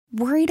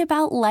Worried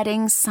about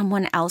letting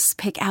someone else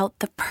pick out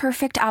the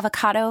perfect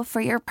avocado for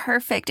your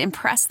perfect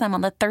impress them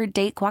on the third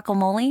date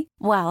guacamole?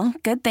 Well,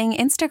 good thing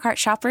Instacart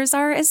shoppers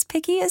are as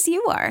picky as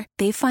you are.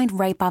 They find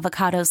ripe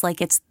avocados like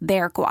it's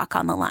their guac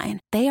on the line.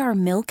 They are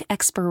milk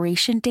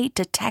expiration date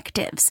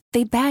detectives.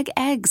 They bag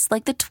eggs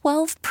like the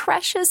 12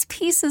 precious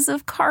pieces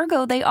of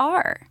cargo they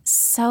are.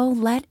 So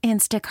let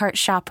Instacart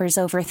shoppers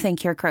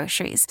overthink your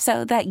groceries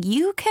so that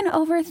you can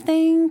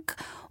overthink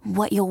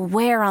what you'll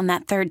wear on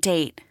that third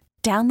date.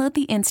 Download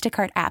the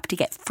Instacart app to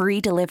get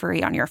free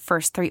delivery on your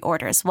first 3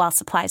 orders while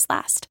supplies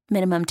last.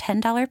 Minimum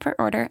 $10 per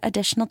order.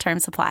 Additional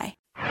terms apply.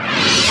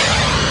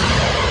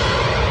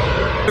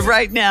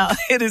 Right now,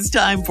 it is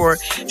time for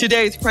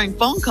today's prank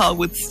phone call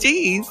with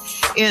Steve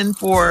in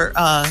for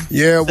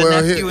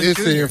it's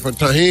in for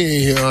time. He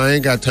ain't here. I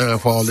ain't got time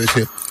for all this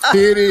here.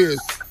 Here it is.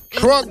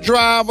 Truck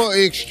driver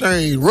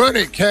exchange. Run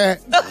it,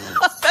 cat.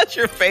 That's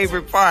your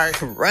favorite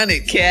part. Run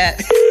it,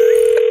 cat.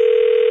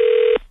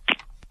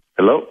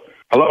 Hello?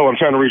 Hello, I'm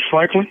trying to reach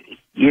Franklin.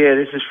 Yeah,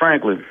 this is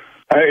Franklin.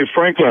 Hey,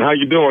 Franklin, how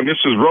you doing?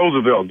 This is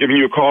Roosevelt giving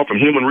you a call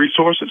from Human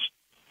Resources.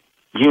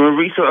 Human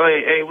Resources?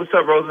 Hey, what's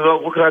up,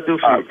 Roosevelt? What can I do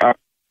for you?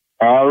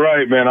 All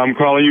right, man. I'm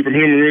calling you from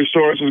Human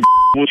Resources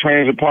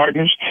Transit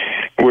Partners,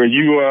 where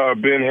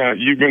you've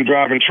been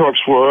driving trucks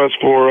for us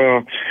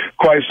for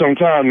quite some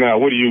time now.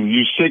 What are you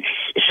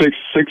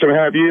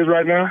 6.5 years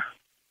right now?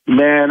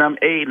 Man, I'm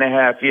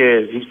 8.5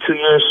 years. He's 2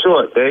 years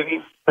short,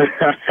 baby.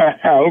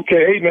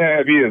 Okay,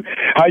 8.5 years.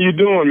 How you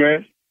doing,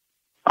 man?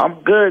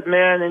 I'm good,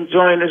 man.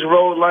 Enjoying this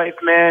road life,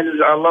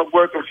 man. I love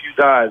working for you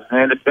guys,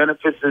 man. The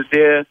benefits is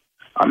there.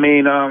 I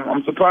mean,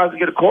 I'm surprised to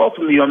get a call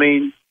from you. I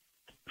mean,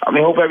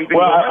 hope everything's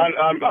well.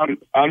 Right.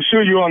 I'm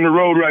sure you're on the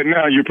road right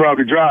now. You're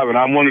probably driving.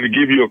 I wanted to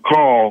give you a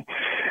call.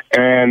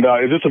 And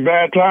is this a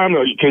bad time?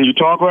 Or can you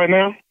talk right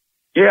now?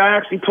 Yeah, I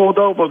actually pulled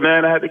over,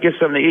 man. I had to get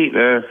something to eat,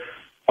 man.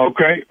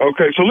 Okay.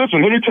 So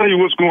listen, let me tell you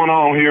what's going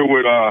on here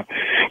with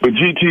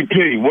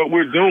GTP. What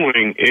we're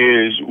doing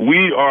is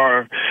we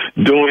are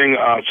doing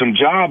some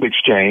job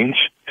exchange,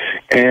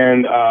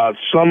 and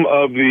some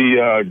of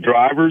the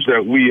drivers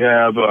that we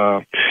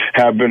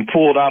have been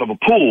pulled out of a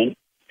pool.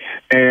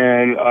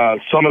 And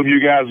some of you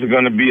guys are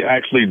going to be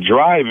actually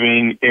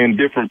driving in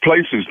different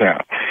places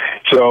now.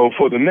 So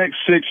for the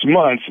next 6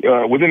 months,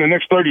 within the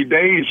next 30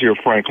 days here,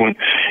 Franklin,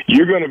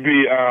 you're going to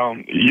be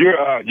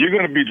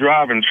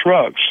driving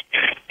trucks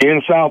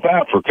in South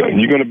Africa.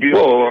 And you're going to be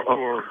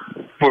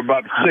for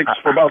about 6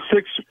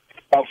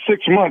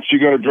 months.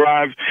 You're going to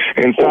drive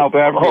in South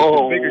Africa.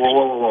 Hold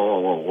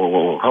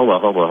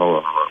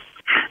on.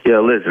 Yeah,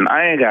 listen,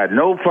 I ain't got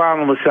no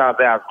problem with South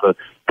Africa,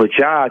 but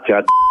y'all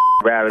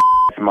rather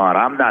smart.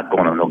 I'm not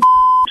going to no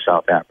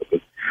South Africa.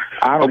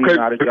 I don't even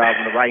know how to drive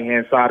on the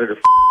right-hand side of the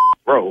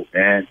road,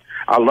 man.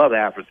 I love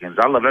Africans.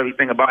 I love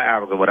everything about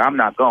Africa, but I'm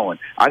not going.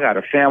 I got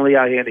a family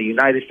out here in the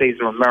United States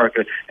of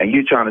America, and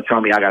you trying to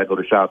tell me I got to go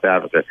to South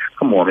Africa.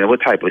 Come on, man.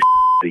 What type of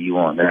are you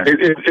on, man?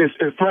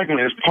 Franklin,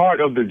 it's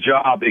part of the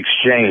job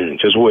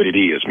exchange is what it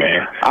is,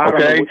 man. I don't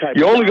know what type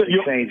of job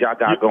exchange y'all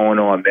got going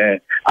on, man.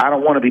 I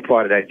don't want to be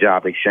part of that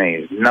job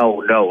exchange.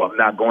 No, I'm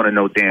not going to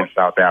no damn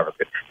South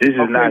Africa. This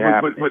is not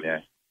happening,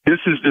 man.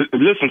 Listen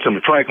to me,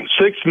 Franklin.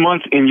 6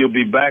 months and you'll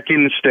be back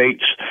in the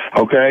States,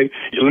 okay?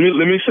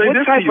 Let me say what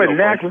this type to you, of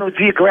National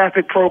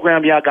Geographic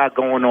program y'all got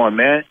going on,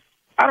 man?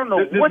 I don't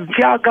know what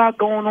y'all got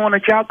going on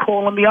that y'all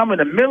calling me. I'm in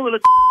the middle of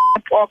the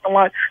parking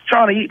lot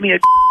trying to eat me a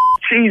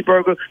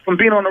cheeseburger from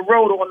being on the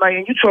road all night,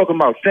 and you talking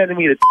about sending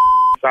me to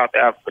South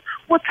Africa.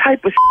 What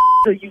type of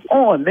are you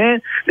on,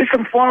 man? There's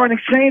some foreign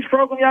exchange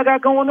program y'all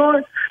got going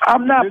on?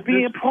 I'm not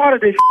being part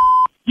of this.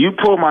 You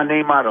pulled my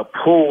name out of a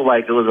pool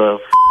like it was a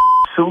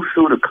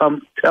susu to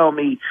come tell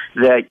me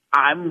that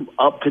I'm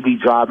up to be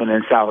driving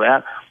in South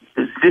Africa.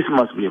 This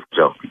must be a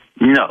joke.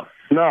 No.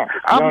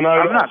 I'm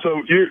not.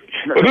 So this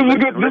is a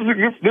good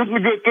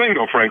thing,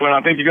 though, Franklin.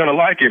 I think you're gonna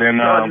like it. And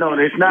no,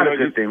 it's not a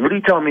good thing. What are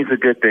you telling me it's a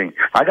good thing?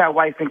 I got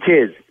wife and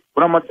kids.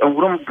 What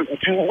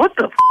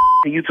the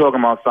are you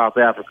talking about South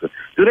Africa?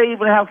 Do they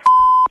even have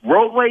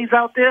roadways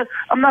out there?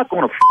 I'm not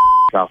going to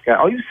South Africa.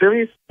 Are you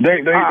serious?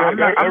 I'm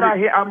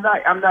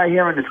not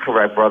hearing this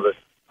correct, brother.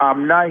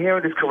 I'm not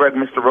hearing this correct,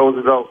 Mr.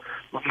 Roosevelt.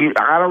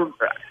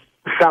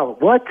 South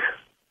what?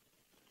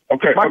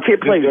 Okay. My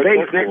kid plays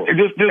baseball. Are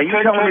you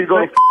telling me to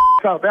go to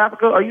South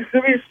Africa? Are you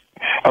serious?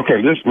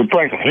 Okay, listen,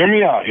 Franklin, hear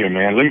me out here,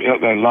 man. Let me,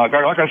 like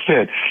I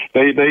said,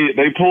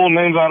 they pull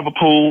names out of a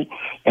pool,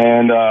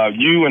 and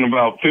you and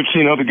about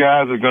 15 other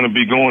guys are going to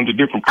be going to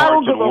different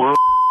parts of the world.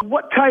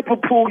 What type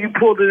of pool you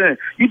pulled it in?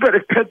 You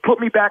better put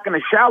me back in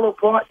the shallow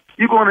part.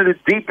 You going to the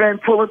deep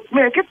end pulling?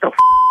 Man, get the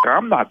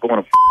I'm not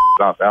going to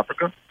South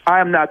Africa. I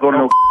am not going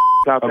to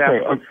South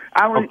Africa.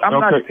 I'm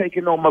not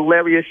taking no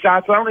malaria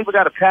shots. I don't even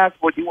got a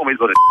passport. You want me to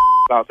go to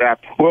South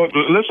Africa? Well,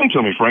 listen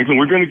to me, Franklin.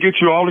 We're going to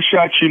get you all the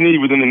shots you need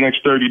within the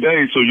next 30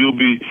 days, so you'll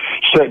be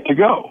set to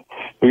go.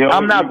 You know,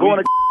 I'm not going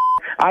to.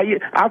 I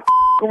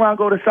around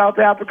go to South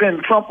Africa,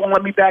 and Trump won't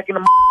let me back in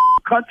the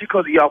country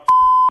because of y'all.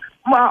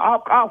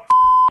 I'll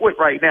quit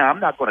right now. I'm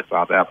not going to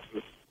South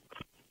Africa.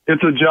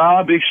 It's a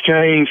job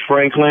exchange,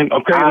 Franklin.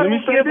 Okay, I let me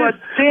don't say give a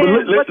this.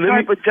 damn what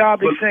type of job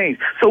exchange.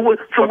 So what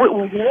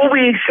are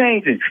we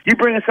exchanging? You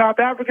bringing South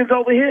Africans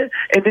over here,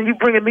 and then you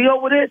bringing me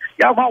over there?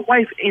 Y'all, my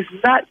wife is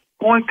not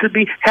going to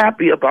be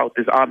happy about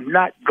this. I'm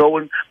not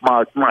going.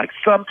 My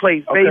son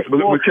plays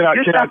baseball. But can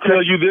I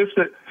tell you this,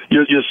 that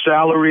your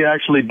salary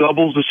actually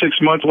doubles the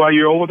 6 months while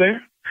you're over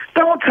there?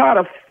 Don't try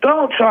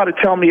to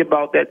tell me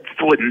about that.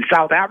 What, in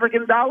South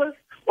African dollars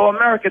or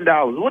American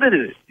dollars? What is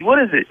it?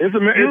 It will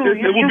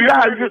be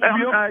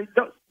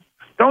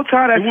don't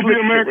try that. It will be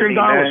American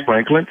dollars,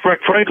 Franklin.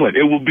 Franklin,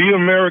 it will be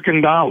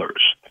American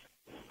dollars.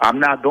 I'm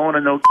not going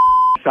to no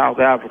South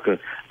Africa.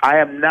 I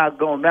am not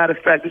going. Matter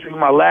of fact, this is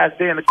my last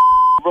day in the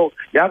road.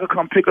 Y'all can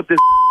come pick up this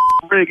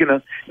rig in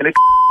the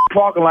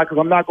parking lot because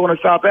I'm not going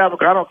to South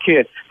Africa. I don't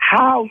care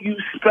how you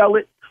spell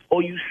it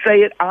or you say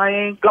it. I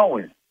ain't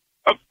going.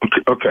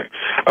 Okay,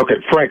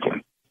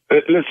 Franklin.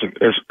 Listen,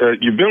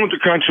 you've been with the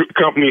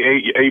company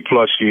eight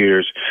plus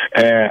years,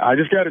 and I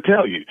just got to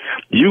tell you,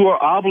 you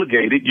are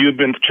obligated. You've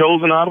been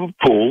chosen out of a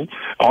pool.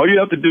 All you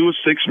have to do is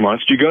 6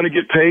 months. You're going to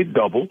get paid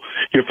double.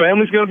 Your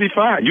family's going to be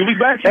fine. You'll be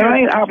back here. And I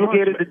ain't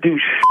obligated to do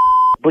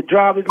but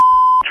drive a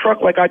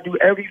truck like I do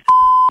every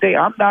day.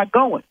 I'm not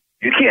going.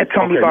 You can't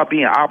tell me about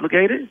being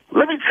obligated.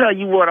 Let me tell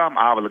you what I'm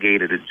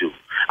obligated to do.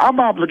 I'm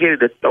obligated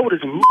to throw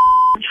this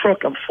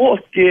truck in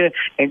fourth gear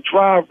and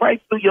drive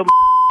right through your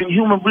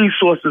human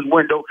resources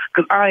window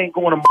because I ain't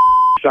going to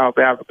South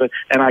Africa.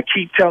 And I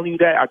keep telling you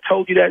that. I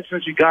told you that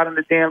since you got on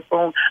the damn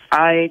phone.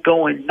 I ain't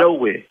going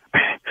nowhere.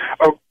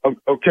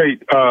 Okay.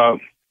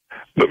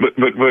 But let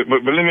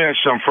me ask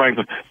you something,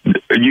 Franklin.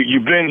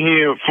 You've been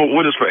here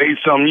with us for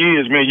 8-some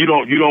years, man. You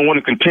don't want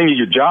to continue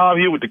your job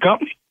here with the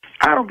company?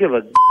 I don't give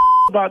a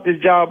about this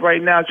job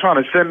right now, trying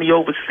to send me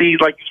overseas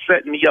like you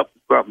setting me up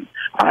for something.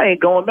 I ain't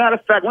going. Matter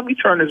of fact, let me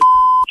turn this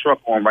truck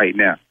on right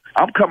now.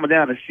 I'm coming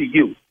down to see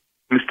you,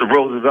 Mr.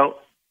 Roosevelt.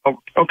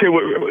 Okay,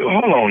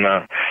 hold on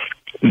now.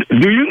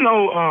 Do you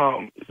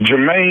know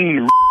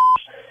Jermaine?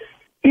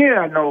 Yeah,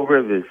 I know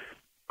Rivers.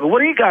 But what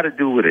do you got to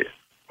do with it?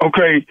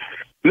 Okay,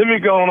 let me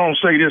go on and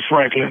say this,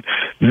 Franklin.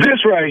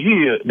 This right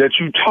here that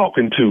you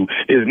talking to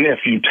is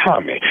nephew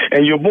Tommy.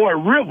 And your boy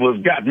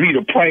Rivers got me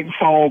to prank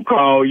phone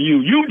call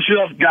you. You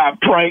just got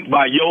pranked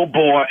by your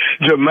boy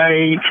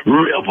Jermaine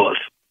Rivers.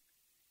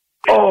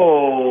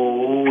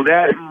 Oh,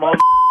 that mother...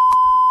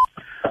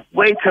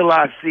 Wait till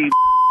I see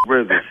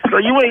Rivers. So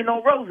you ain't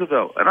no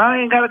Roosevelt, and I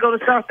ain't got to go to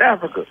South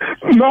Africa.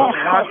 No. Oh,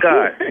 my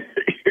God.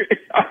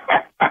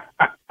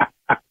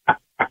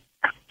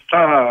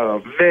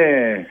 Oh,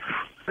 man.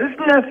 This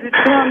nephew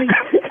Tommy,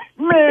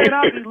 man,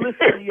 I be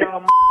listening to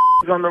y'all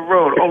on the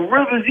road. Oh,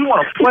 Rivers, you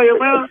want to play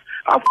around?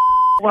 I'll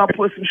want to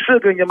put some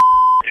sugar in your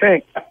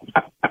tank.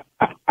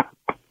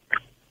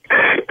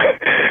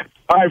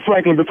 All right,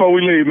 Franklin, before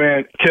we leave,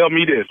 man, tell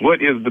me this.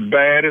 What is the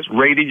baddest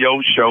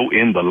radio show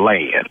in the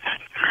land?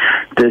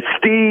 The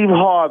Steve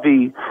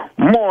Harvey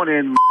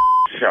Morning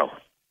Show.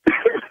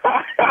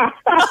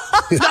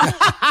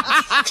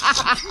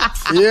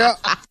 Yeah,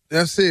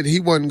 that's it. He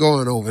wasn't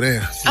going over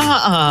there. We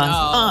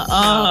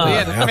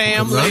had a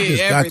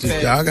family,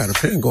 everything. I got a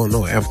family going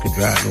no African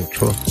drive, no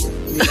truck.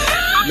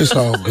 It's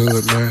all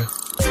good, man.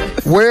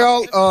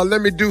 Well,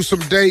 let me do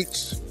some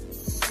dates.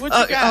 What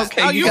you got?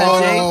 Okay, oh, you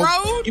got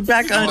got road? You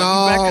back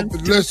on?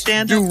 Let's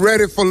do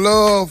Ready for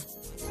Love.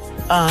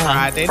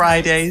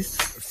 Fridays.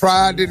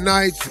 Friday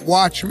nights,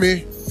 watch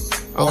me.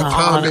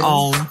 Tommy.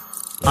 On.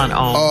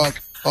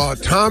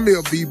 Tommy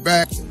will be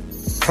back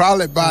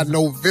probably by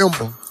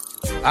November.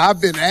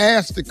 I've been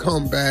asked to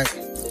come back.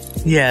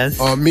 Yes.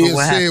 Me and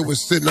Sid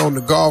was sitting on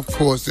the golf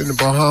course in the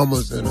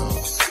Bahamas and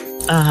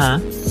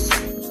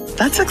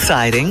That's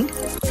exciting.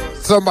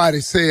 Somebody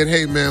said,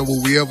 hey man,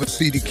 will we ever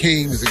see the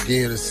Kings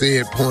again? And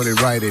Sid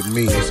pointed right at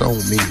me. It's on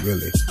me,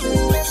 really.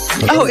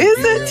 Oh, is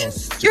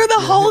it? You're the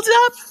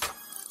holdup?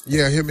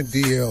 Yeah, him and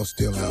DL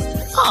still out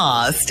there.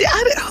 I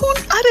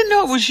didn't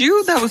know it was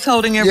you that was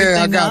holding everything up.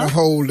 Yeah, I got to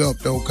hold up,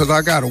 though, because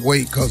I got to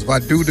wait, because if I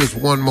do this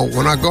one more,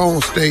 when I go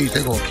on stage,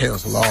 they're going to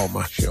cancel all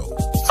my shows.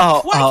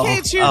 Why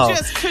can't you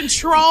just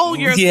control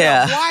yourself?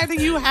 Yeah. Why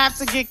do you have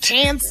to get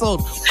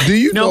canceled? Do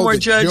you know the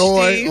Judge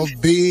joy Steve? of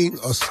being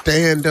a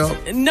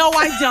stand-up? No,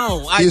 I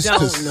don't. Is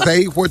to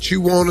say what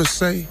you want to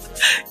say?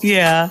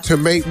 Yeah. To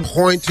make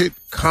pointed,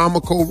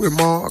 comical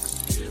remarks?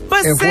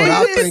 But and Sid what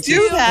I think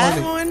do is that.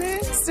 funny.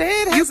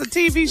 Sid has a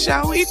TV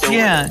show. He doing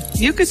Yeah,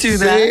 you could do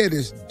that. Sid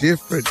is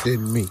different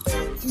than me.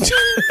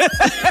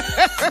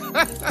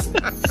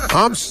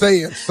 I'm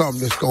saying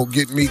something that's going to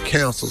get me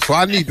canceled, so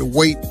I need to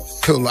wait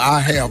till I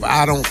have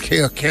I don't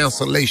care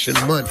cancellation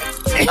money.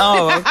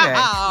 Oh, okay.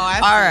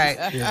 All right.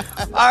 Yeah.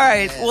 All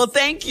right. Well,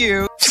 thank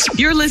you.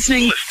 You're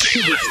listening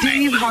to the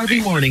Steve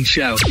Harvey Morning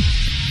Show.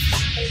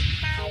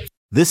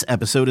 This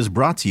episode is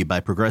brought to you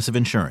by Progressive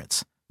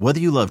Insurance. Whether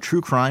you love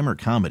true crime or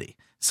comedy,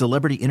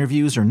 celebrity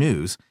interviews or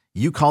news,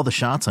 you call the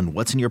shots on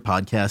what's in your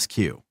podcast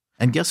queue.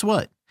 And guess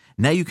what?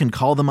 Now you can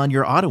call them on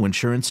your auto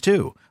insurance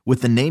too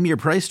with the Name Your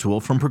Price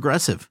tool from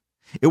Progressive.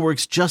 It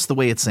works just the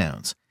way it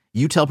sounds.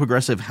 You tell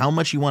Progressive how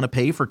much you want to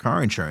pay for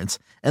car insurance,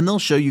 and they'll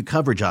show you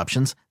coverage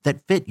options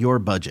that fit your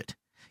budget.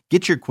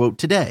 Get your quote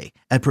today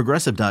at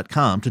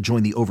Progressive.com to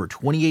join the over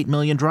 28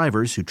 million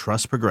drivers who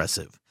trust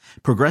Progressive.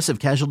 Progressive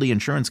Casualty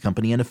Insurance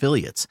Company and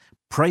Affiliates.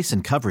 Price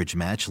and coverage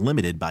match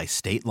limited by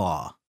state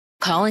law.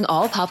 Calling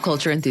all pop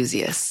culture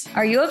enthusiasts.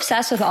 Are you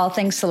obsessed with all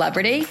things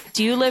celebrity?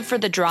 Do you live for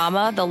the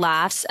drama, the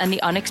laughs, and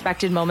the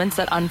unexpected moments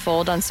that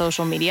unfold on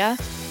social media?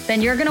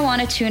 Then you're going to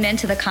want to tune in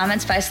to the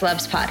Comments by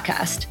Celebs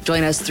podcast.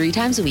 Join us 3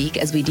 times a week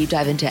as we deep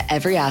dive into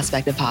every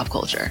aspect of pop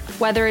culture.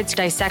 Whether it's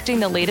dissecting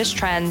the latest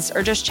trends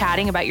or just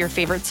chatting about your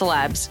favorite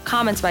celebs,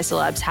 Comments by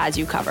Celebs has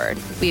you covered.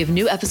 We have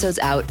new episodes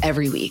out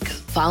every week.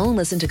 Follow and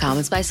listen to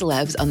Comments by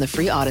Celebs on the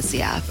free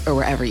Odyssey app or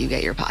wherever you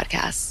get your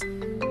podcasts.